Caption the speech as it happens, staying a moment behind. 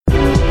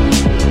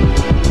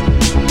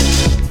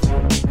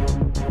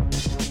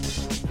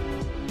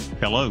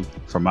Hello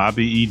from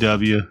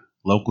IBEW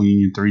Local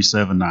Union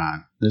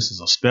 379. This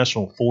is a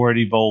special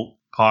 480 volt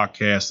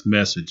podcast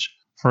message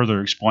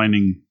further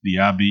explaining the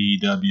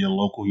IBEW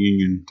Local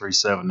Union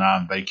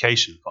 379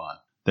 Vacation Fund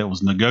that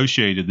was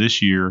negotiated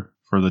this year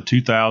for the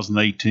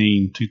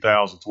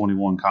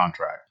 2018-2021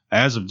 contract.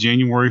 As of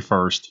January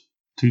 1st,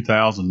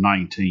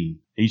 2019,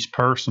 each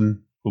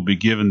person will be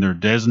given their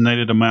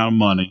designated amount of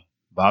money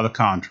by the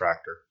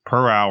contractor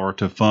per hour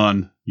to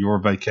fund your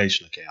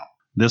vacation account.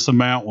 This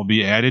amount will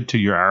be added to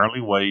your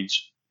hourly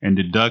wage and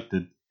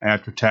deducted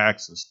after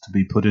taxes to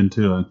be put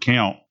into an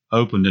account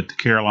opened at the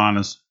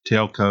Carolinas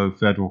Telco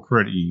Federal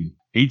Credit Union.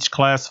 Each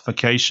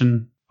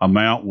classification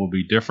amount will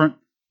be different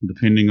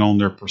depending on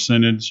their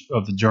percentage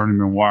of the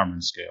Journeyman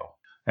Wireman scale.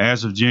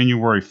 As of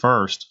January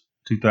 1st,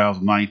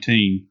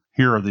 2019,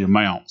 here are the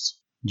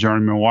amounts.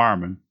 Journeyman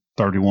Wireman,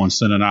 31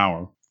 cents an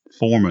hour.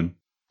 Foreman,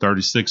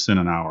 36 cents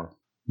an hour.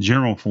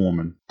 General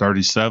Foreman,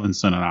 37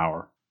 cents an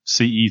hour.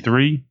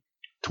 CE3,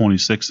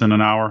 26 cents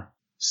an hour.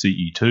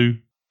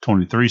 CE2,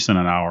 23 cents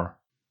an hour.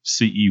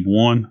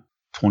 CE1,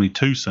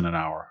 22 cents an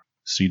hour.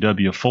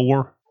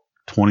 CW4,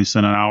 20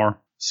 cents an hour.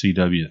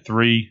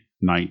 CW3,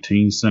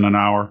 19 cents an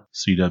hour.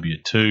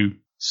 CW2,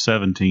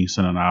 17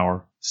 cents an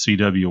hour.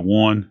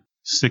 CW1,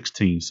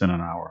 16 cents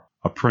an hour.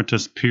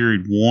 Apprentice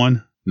Period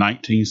 1,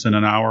 19 cents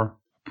an hour.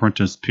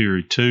 Apprentice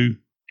Period 2,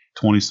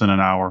 20 cents an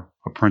hour.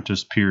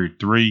 Apprentice Period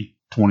 3,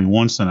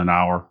 21 cents an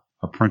hour.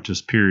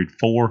 Apprentice Period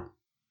 4,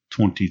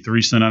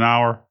 23 cents an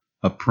hour.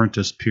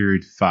 Apprentice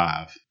Period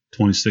 5,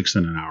 26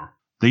 cents an hour.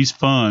 These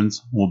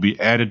funds will be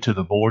added to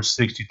the Board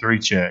 63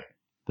 check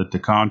that the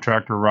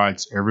contractor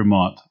writes every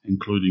month,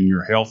 including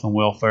your health and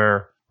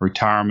welfare,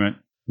 retirement,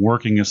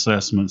 working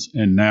assessments,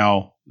 and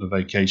now the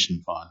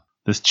vacation fund.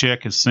 This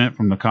check is sent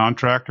from the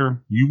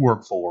contractor you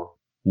work for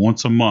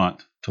once a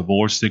month to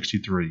Board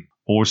 63.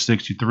 Board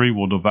 63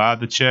 will divide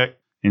the check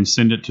and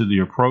send it to the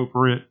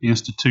appropriate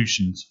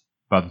institutions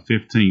by the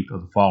 15th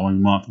of the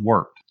following month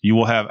worked. You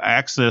will have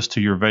access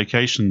to your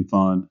vacation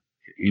fund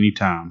at any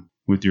time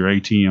with your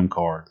ATM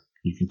card.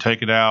 You can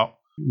take it out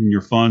when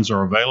your funds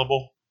are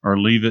available or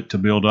leave it to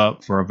build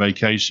up for a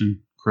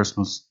vacation,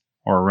 Christmas,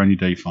 or a rainy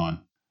day fund.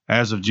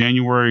 As of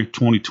January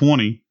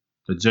 2020,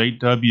 the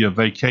JW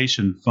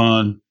Vacation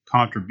Fund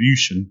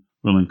contribution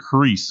will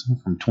increase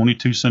from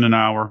 22 cents an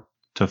hour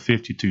to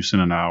 52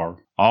 cents an hour.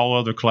 All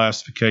other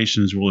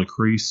classifications will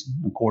increase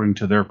according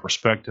to their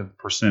respective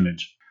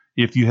percentage.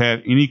 If you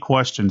have any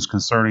questions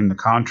concerning the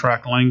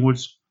contract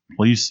language,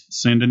 please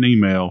send an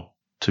email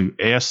to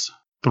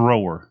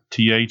sthrower,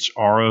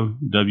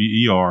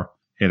 THROWER,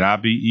 at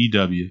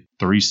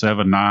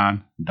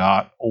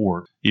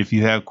IBEW379.org. If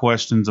you have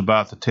questions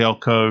about the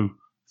Telco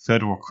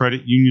Federal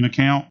Credit Union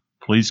account,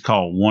 please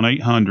call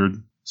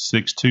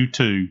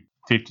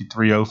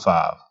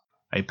 1-800-622-5305.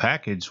 A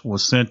package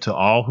was sent to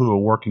all who are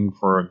working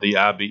for the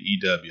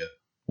IBEW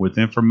with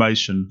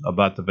information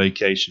about the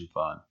vacation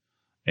fund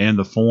and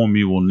the form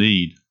you will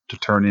need to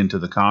turn into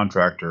the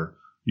contractor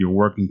you're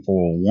working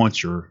for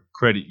once your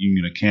credit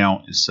union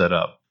account is set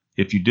up.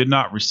 If you did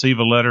not receive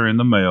a letter in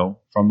the mail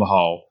from the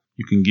hall,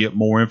 you can get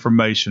more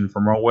information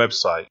from our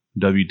website,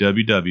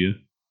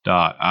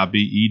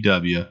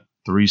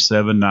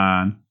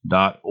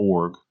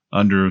 www.ibew379.org,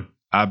 under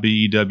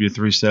IBEW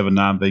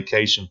 379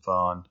 Vacation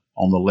Fund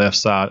on the left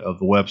side of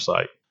the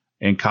website,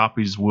 and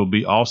copies will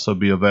also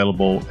be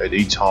available at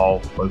each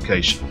hall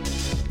location.